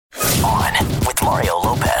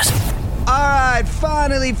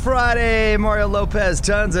finally Friday. Mario Lopez,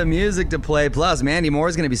 tons of music to play. Plus, Mandy Moore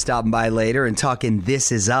is going to be stopping by later and talking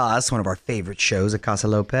This Is Us, one of our favorite shows at Casa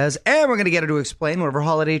Lopez. And we're going to get her to explain one of her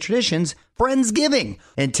holiday traditions, Friendsgiving,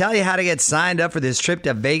 and tell you how to get signed up for this trip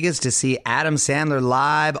to Vegas to see Adam Sandler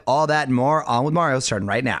live. All that and more on with Mario, starting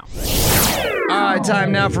right now. All right,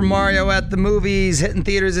 time now for Mario at the movies. Hitting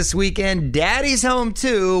theaters this weekend. Daddy's home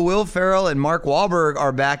too. Will Ferrell and Mark Wahlberg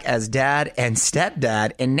are back as dad and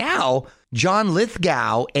stepdad. And now John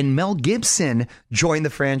Lithgow and Mel Gibson join the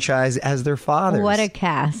franchise as their fathers. What a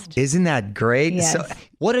cast. Isn't that great? Yes. So,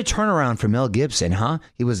 what a turnaround for Mel Gibson, huh?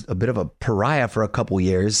 He was a bit of a pariah for a couple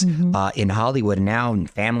years in Hollywood, and now in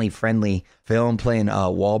family-friendly film playing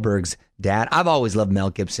Wahlberg's dad. I've always loved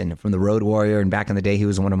Mel Gibson from The Road Warrior, and back in the day, he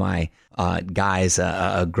was one of my guys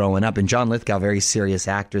growing up. And John Lithgow, very serious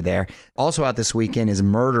actor there. Also out this weekend is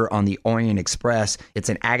Murder on the Orient Express. It's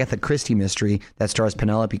an Agatha Christie mystery that stars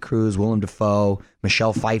Penelope Cruz, Willem Dafoe,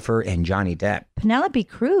 Michelle Pfeiffer, and Johnny Depp. Penelope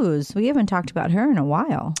Cruz. We haven't talked about her in a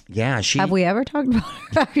while. Yeah, Have we ever talked about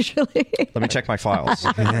her, actually? Let me check my files.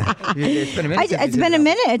 It's been a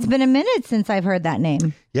minute. It's been a minute since I've heard that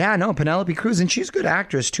name. Yeah, no, Penelope Cruz, and she's a good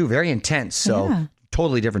actress too, very intense. So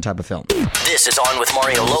totally different type of film. This is On with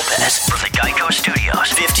Mario Lopez from the Geico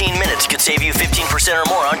Studios. 15 minutes could save you 15% or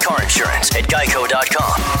more on car insurance at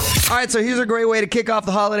geico.com. All right, so here's a great way to kick off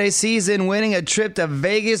the holiday season, winning a trip to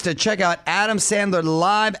Vegas to check out Adam Sandler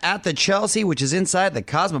live at the Chelsea, which is inside the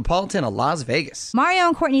Cosmopolitan of Las Vegas. Mario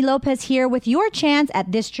and Courtney Lopez here with your chance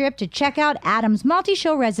at this trip to check out Adam's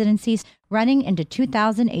multi-show residencies running into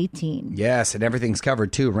 2018. Yes, and everything's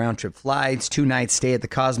covered too. Round-trip flights, 2-night stay at the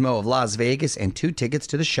Cosmo of Las Vegas, and 2 tickets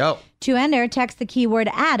to the show. To enter, text the keyword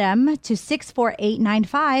Adam to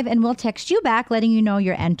 64895, and we'll text you back letting you know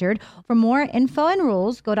you're entered. For more info and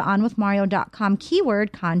rules, go to onwithmario.com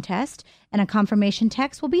keyword contest, and a confirmation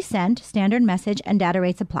text will be sent. Standard message and data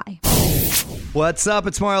rates apply. What's up?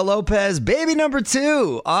 It's Mario Lopez. Baby number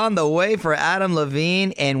 2 on the way for Adam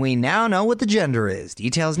Levine, and we now know what the gender is.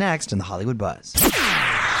 Details next in the Hollywood Buzz.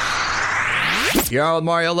 You're on with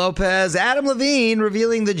Mario Lopez. Adam Levine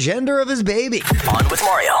revealing the gender of his baby. On with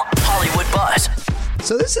Mario, Hollywood Buzz.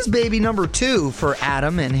 So this is baby number 2 for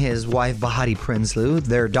Adam and his wife Bahati Prinsloo.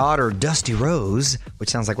 Their daughter Dusty Rose, which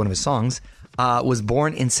sounds like one of his songs, was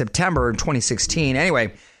born in September 2016.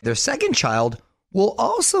 Anyway, their second child will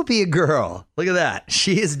also be a girl. Look at that.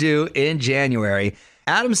 She is due in January.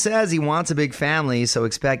 Adam says he wants a big family, so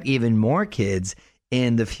expect even more kids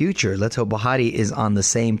in the future. Let's hope Bahati is on the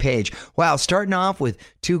same page. Wow, starting off with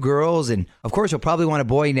 2 girls, and of course he'll probably want a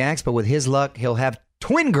boy next, but with his luck, he'll have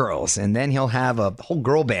twin girls, and then he'll have a whole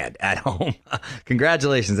girl band at home.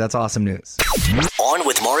 Congratulations, that's awesome news. On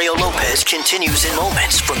with Mario Lopez continues in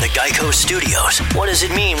moments from the Geico Studios. What does it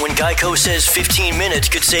mean when Geico says 15 minutes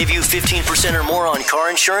could save you 15% or more on car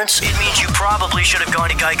insurance? It means you probably should have gone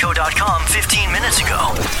to geico.com 15 minutes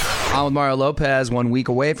ago. On with Mario Lopez, 1 week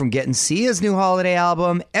away from getting Sia's new holiday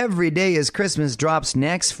album, Every Day is Christmas, drops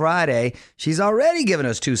next Friday. She's already given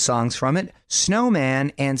us 2 songs from it,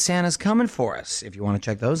 Snowman and Santa's Coming For Us. If you want to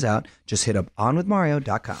check those out, just hit up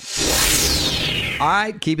onwithmario.com. All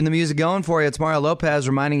right, keeping the music going for you. It's Mario Lopez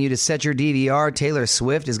reminding you to set your DVR. Taylor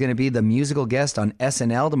Swift is going to be the musical guest on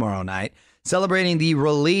SNL tomorrow night, celebrating the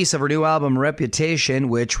release of her new album, Reputation,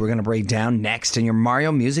 which we're going to break down next in your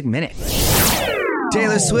Mario Music Minute.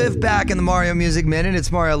 Taylor Swift back in the Mario Music Minute.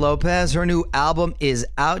 It's Mario Lopez. Her new album is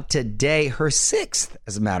out today, her 6th,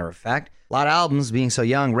 as a matter of fact. A lot of albums being so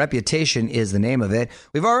young. Reputation is the name of it.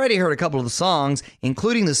 We've already heard a couple of the songs,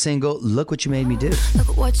 including the single, Look What You Made Me Do.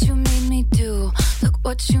 Look what you made me do. Look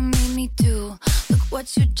what you made me do. Look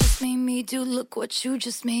what you just made me do. Look what you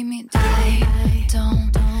just made me do. I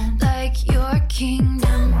don't like your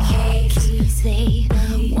kingdom keys. They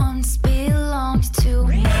once belonged to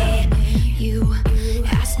me. You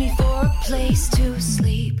asked me for a place to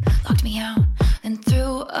sleep, locked me out and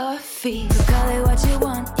threw a feast. So call it what you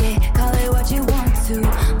want, yeah, call it what you want to.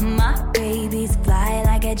 My babies fly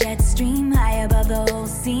like a jet stream high above the whole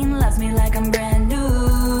scene. Loves me like I'm brand new.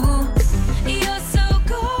 You're so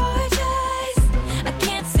gorgeous, I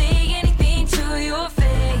can't say anything to your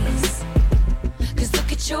face, 'cause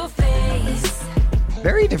look at your face.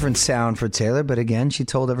 Very different sound for Taylor, but again, she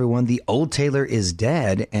told everyone the old Taylor is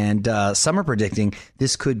dead, and some are predicting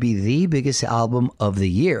this could be the biggest album of the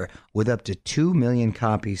year with up to 2 million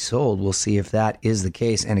copies sold. We'll see if that is the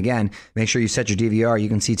case. And again, make sure you set your DVR. You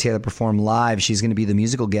can see Taylor perform live. She's going to be the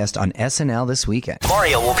musical guest on SNL this weekend.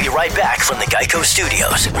 Mario will be right back from the Geico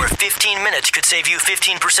Studios, where 15 minutes could save you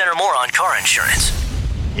 15% or more on car insurance.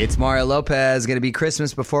 It's Mario Lopez. Going to be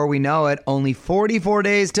Christmas before we know it. Only 44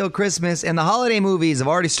 days till Christmas, and the holiday movies have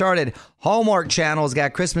already started. Hallmark Channel's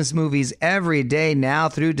got Christmas movies every day now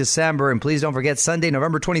through December. And please don't forget Sunday,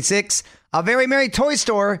 November 26th, A Very Merry Toy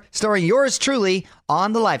Store, starring yours truly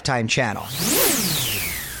on the Lifetime Channel.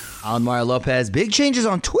 I'm Mario Lopez. Big changes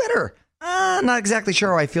on Twitter. Not exactly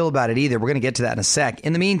sure how I feel about it either. We're going to get to that in a sec.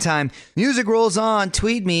 In the meantime, music rolls on.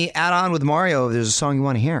 Tweet me, add on with Mario if there's a song you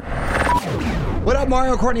want to hear. What up,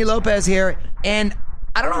 Mario? Courtney Lopez here. And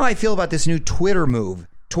I don't know how I feel about this new Twitter move.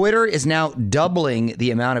 Twitter is now doubling the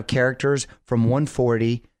amount of characters from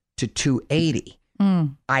 140 to 280.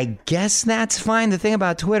 I guess that's fine. The thing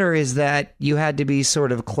about Twitter is that you had to be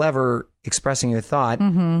sort of clever expressing your thought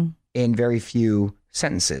in very few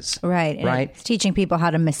sentences. Right. It's teaching people how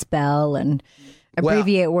to misspell and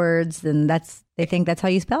abbreviate words, and they think that's how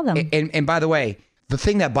you spell them. And by the way, the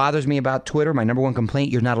thing that bothers me about Twitter, my number one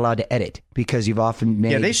complaint, you're not allowed to edit because you've often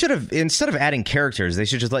made... Yeah, they should have, instead of adding characters, they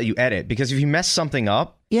should just let you edit, because if you mess something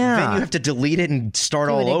up, then you have to delete it and start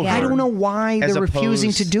all over. I don't know why they're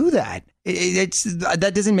refusing to do that.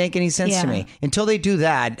 That doesn't make any sense to me. Until they do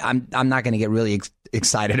that, I'm not going to get really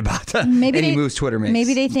excited about any moves Twitter makes.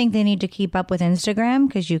 Maybe they think they need to keep up with Instagram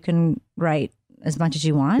because you can write as much as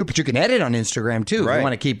you want. But you can edit on Instagram too. If you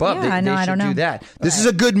want to keep up, I don't know. Do that. This is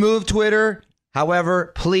a good move, Twitter.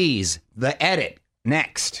 However, please, the edit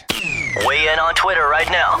next. Weigh in on Twitter right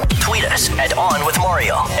now. Tweet us at On With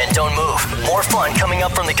Mario. And don't move. More fun coming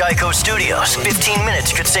up from the Geico Studios. 15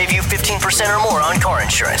 minutes could save you 15% or more on car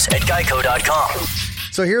insurance at geico.com.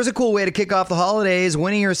 So here's a cool way to kick off the holidays,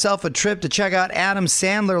 winning yourself a trip to check out Adam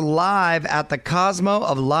Sandler live at the Cosmo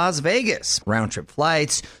of Las Vegas. Round trip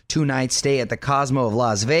flights, 2-night stay at the Cosmo of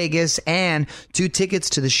Las Vegas, and 2 tickets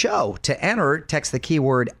to the show. To enter, text the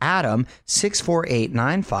keyword Adam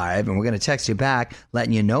 64895, and we're going to text you back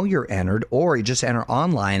letting you know you're entered, or you just enter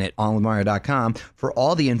online at onwithmario.com. For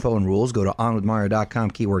all the info and rules, go to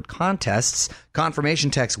onwithmario.com, keyword contests.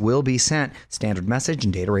 Confirmation text will be sent. Standard message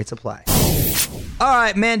and data rates apply. All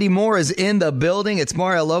right, Mandy Moore is in the building. It's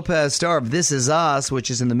Mario Lopez, star of This Is Us,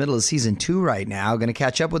 which is in the middle of season 2 right now. Going to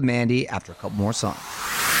catch up with Mandy after a couple more songs.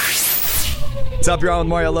 What's up, you're on with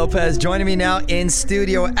Mario Lopez. Joining me now in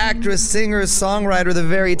studio, actress, singer, songwriter, the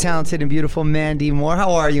very talented and beautiful Mandy Moore.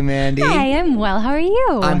 How are you, Mandy? Hi, I'm well. How are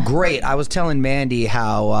you? I'm great. I was telling Mandy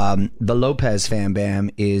how the Lopez fan bam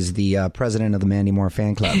is the president of the Mandy Moore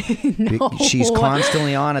fan club. No. She's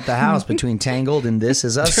constantly on at the house between Tangled and This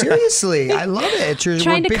Is Us. Seriously, I love it.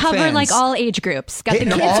 Trying to cover fans. like all age groups. Got Hitting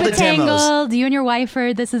the all kids with the demos. Tangled, you and your wife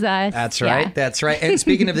are This Is Us. That's right. Yeah. That's right. And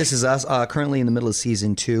speaking of This Is Us, currently in the middle of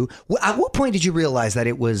season 2. At what point did you realize that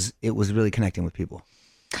it was really connecting with people?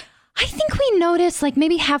 I think we noticed like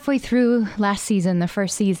maybe halfway through last season, the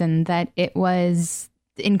first season, that it was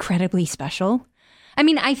incredibly special. I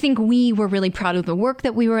mean, I think we were really proud of the work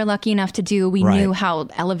that we were lucky enough to do. We knew how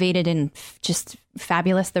elevated and just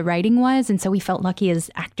fabulous the writing was. And so we felt lucky as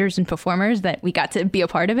actors and performers that we got to be a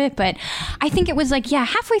part of it. But I think it was like,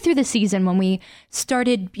 halfway through the season when we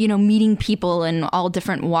started, meeting people in all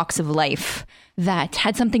different walks of life that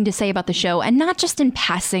had something to say about the show, and not just in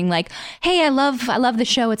passing, like, hey, I love the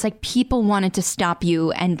show. It's like people wanted to stop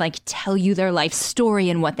you and like tell you their life story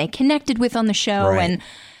and what they connected with on the show, and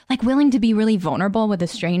like willing to be really vulnerable with a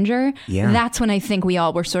stranger. Yeah. That's when I think we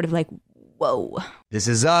all were sort of like, whoa. This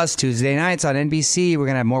Is Us, Tuesday nights on NBC. We're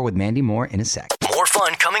going to have more with Mandy Moore in a sec. More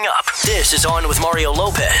fun coming up. This is On with Mario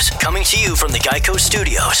Lopez, coming to you from the Geico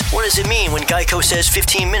Studios. What does it mean when Geico says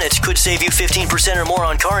 15 minutes could save you 15% or more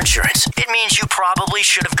on car insurance? It means you probably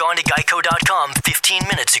should have gone to geico.com 15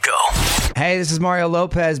 minutes ago. Hey, this is Mario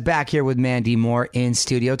Lopez back here with Mandy Moore in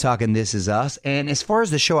studio talking This Is Us. And as far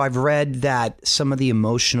as the show, I've read that some of the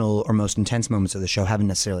emotional or most intense moments of the show haven't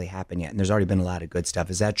necessarily happened yet. And there's already been a lot of good stuff.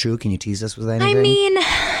 Is that true? Can you tease us with anything? I mean,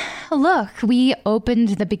 look, we opened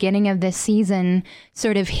the beginning of this season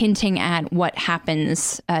sort of hinting at what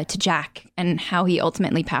happens to Jack and how he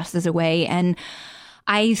ultimately passes away. And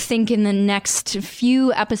I think in the next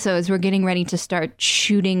few episodes, we're getting ready to start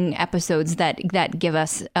shooting episodes that give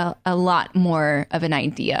us a lot more of an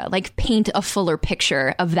idea, like paint a fuller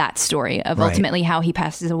picture of that story of ultimately how he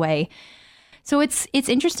passes away. So it's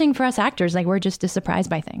interesting for us actors. Like, we're just as surprised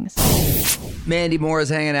by things. Mandy Moore is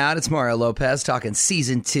hanging out. It's Mario Lopez talking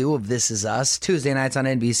season 2 of This Is Us, Tuesday nights on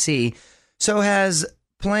NBC. So has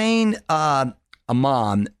playing a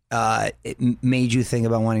mom it made you think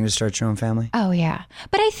about wanting to start your own family? Oh, yeah.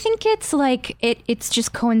 But I think it's like it's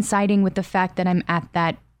just coinciding with the fact that I'm at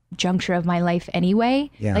that juncture of my life anyway.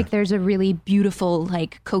 Yeah. Like, there's a really beautiful,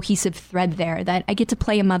 like, cohesive thread there that I get to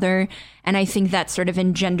play a mother, and I think that sort of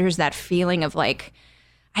engenders that feeling of like,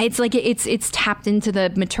 it's like it's tapped into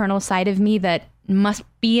the maternal side of me that must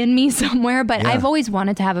be in me somewhere. But I've always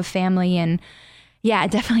wanted to have a family, and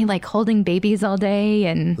definitely like holding babies all day,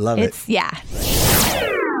 and Love it.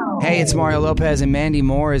 Hey, it's Mario Lopez and Mandy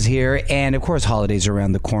Moore is here. And of course, holidays are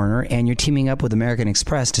around the corner. And you're teaming up with American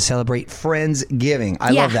Express to celebrate Friendsgiving.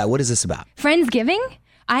 I love that. What is this about? Friendsgiving?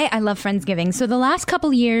 I love Friendsgiving. So the last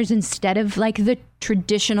couple years, instead of like the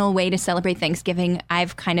traditional way to celebrate Thanksgiving,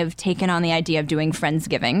 I've kind of taken on the idea of doing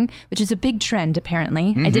Friendsgiving, which is a big trend,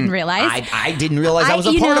 apparently. I didn't realize. I didn't realize I was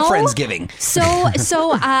a part of Friendsgiving. So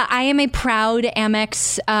I am a proud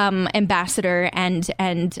Amex ambassador, and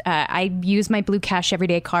I use my Blue Cash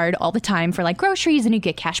Everyday card all the time for like groceries, and you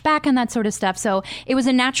get cash back and that sort of stuff. So it was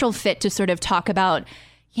a natural fit to sort of talk about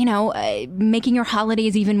making your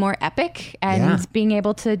holidays even more epic and being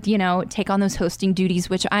able to, take on those hosting duties,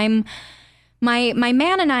 which my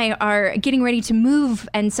man and I are getting ready to move.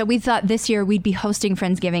 And so we thought this year we'd be hosting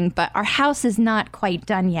Friendsgiving, but our house is not quite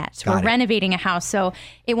done yet. We're renovating a house, so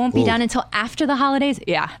it won't be done until after the holidays.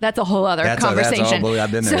 Yeah, that's a whole other conversation.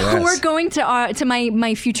 I've been there, we're going to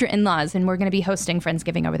my future in-laws, and we're going to be hosting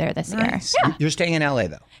Friendsgiving over there this year. Yeah. You're staying in LA,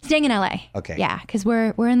 though? Staying in LA. Okay. Yeah, because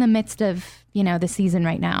we're in the midst of the season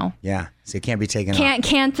right now. Yeah, so you can't be taken off.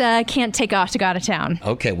 Can't take off to go out of town.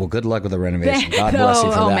 Okay, well, good luck with the renovation. God bless you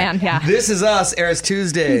for that. Oh, man, yeah. This Is Us airs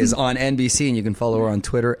Tuesdays on NBC, and you can follow her on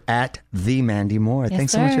Twitter at @TheMandy Moore.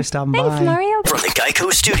 Thanks so much for stopping by. Thanks, Mario. From the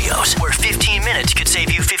Geico Studios, where 15 minutes could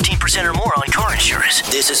save you 15% or more on car insurance.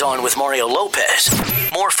 This is On with Mario Lopez.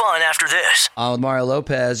 More fun after this. On with Mario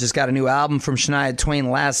Lopez just got a new album from Shania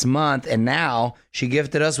Twain last month, and now she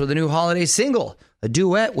gifted us with a new holiday single. A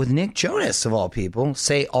duet with Nick Jonas, of all people.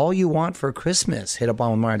 Say All You Want for Christmas. Hit up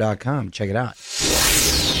onwithmario.com. Check it out.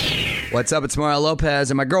 What's up? It's Mario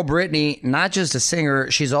Lopez. And my girl Brittany, not just a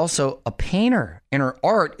singer, she's also a painter. And her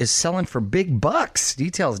art is selling for big bucks.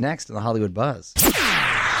 Details next in the Hollywood Buzz.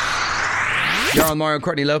 You're on Mario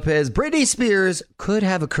Courtney Lopez. Britney Spears could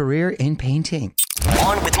have a career in painting.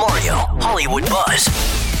 On with Mario, Hollywood Buzz.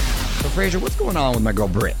 So, Fraser, what's going on with my girl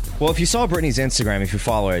Britt? Well, if you saw Britney's Instagram, if you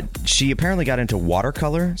follow it, she apparently got into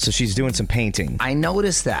watercolor, so she's doing some painting. I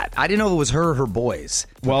noticed that. I didn't know if it was her or her boys.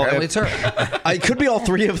 Well, apparently it's her. It could be all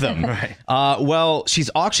three of them. Right. Well, she's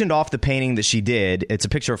auctioned off the painting that she did. It's a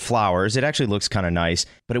picture of flowers. It actually looks kind of nice,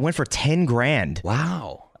 but it went for $10,000.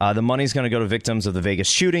 Wow. The money's going to go to victims of the Vegas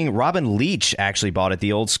shooting. Robin Leach actually bought it,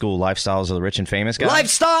 the old school Lifestyles of the Rich and Famous guy.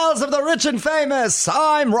 Lifestyles of the Rich and Famous.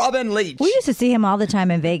 I'm Robin Leach. We used to see him all the time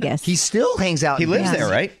in Vegas. He still hangs out. He lives there,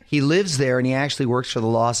 right? He lives there, and he actually works for the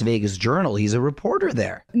Las Vegas Journal. He's a reporter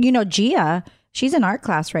there. Gia, she's in art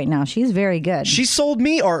class right now. She's very good. She sold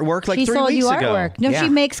me artwork like 3 weeks ago. She sold you artwork. No, Yeah. she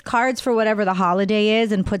makes cards for whatever the holiday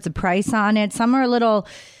is and puts a price on it. Some are a little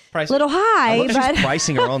high, I love but she's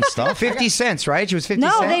pricing her own stuff. 50 cents, right? She was 50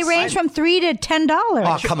 cents? no, they range from $3 to $10.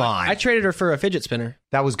 Oh, come on. I traded her for a fidget spinner.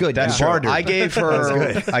 That was good. That's You true. bartered. I gave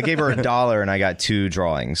her $1 and I got 2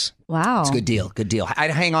 drawings. Wow. It's a good deal. Good deal.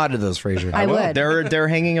 I'd hang on to those, Fraser. I would. They're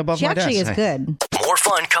hanging above She my actually desk. is good. More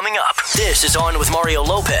fun coming up. This is On with Mario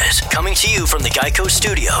Lopez, coming to you from the Geico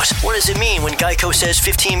Studios. What does it mean when Geico says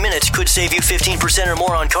 15 minutes could save you 15% or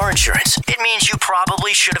more on car insurance? It means you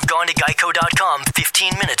probably should have gone to geico.com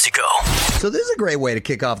 15 minutes ago. So this is a great way to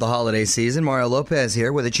kick off the holiday season. Mario Lopez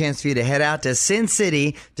here with a chance for you to head out to Sin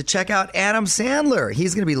City to check out Adam Sandler.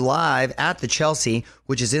 He's going to be live at the Chelsea,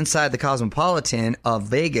 which is inside the Cosmopolitan of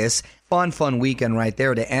Vegas. Fun weekend right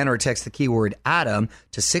there. To enter, text the keyword Adam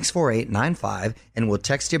to 64895 and we'll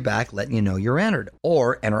text you back letting you know you're entered.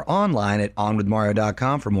 Or enter online at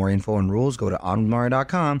onwithmario.com. For more info and rules, go to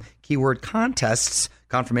onwithmario.com. Keyword contests.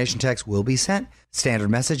 Confirmation text will be sent. Standard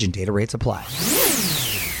message and data rates apply.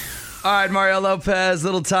 All right, Mario Lopez,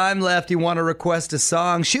 little time left. You want to request a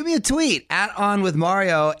song? Shoot me a tweet at On With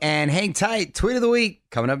Mario and hang tight. Tweet of the week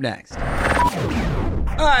coming up next.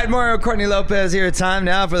 All right, Mario Courtney Lopez here. Time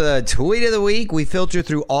now for the tweet of the week. We filter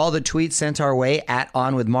through all the tweets sent our way at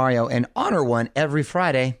On With Mario and honor one every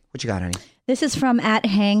Friday. What you got, honey? This is from at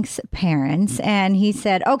Hank's parents, and he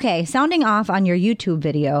said, okay, sounding off on your YouTube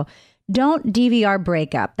video, don't DVR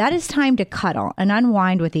breakup. That is time to cuddle and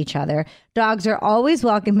unwind with each other. Dogs are always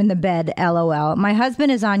welcome in the bed, LOL. My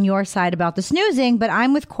husband is on your side about the snoozing, but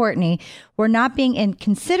I'm with Courtney. We're not being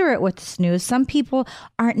inconsiderate with the snooze. Some people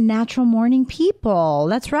aren't natural morning people.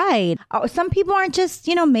 That's right. Some people aren't just,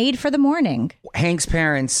 made for the morning. Hank's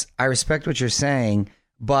parents, I respect what you're saying,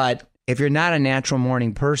 but if you're not a natural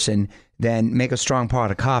morning person, then make a strong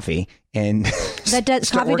pot of coffee and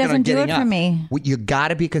Coffee doesn't do it for me. You got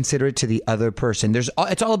to be considerate to the other person.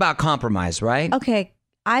 It's all about compromise, right? Okay,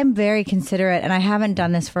 I'm very considerate, and I haven't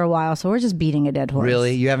done this for a while, so we're just beating a dead horse.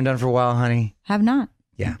 Really? You haven't done it for a while, honey? Have not.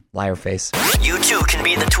 Yeah, liar face. You too can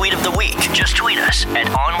be the tweet of the week. Just tweet us at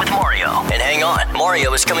On With Mario. And hang on,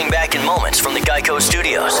 Mario is coming back in moments from the Geico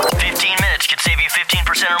Studios. 15 minutes could save you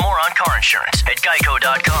 15% or more on car insurance at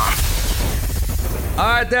geico.com. All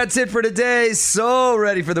right, that's it for today. So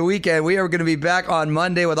ready for the weekend. We are going to be back on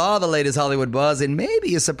Monday with all the latest Hollywood buzz and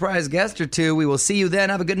maybe a surprise guest or two. We will see you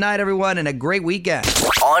then. Have a good night, everyone, and a great weekend.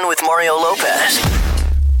 On With Mario Lopez.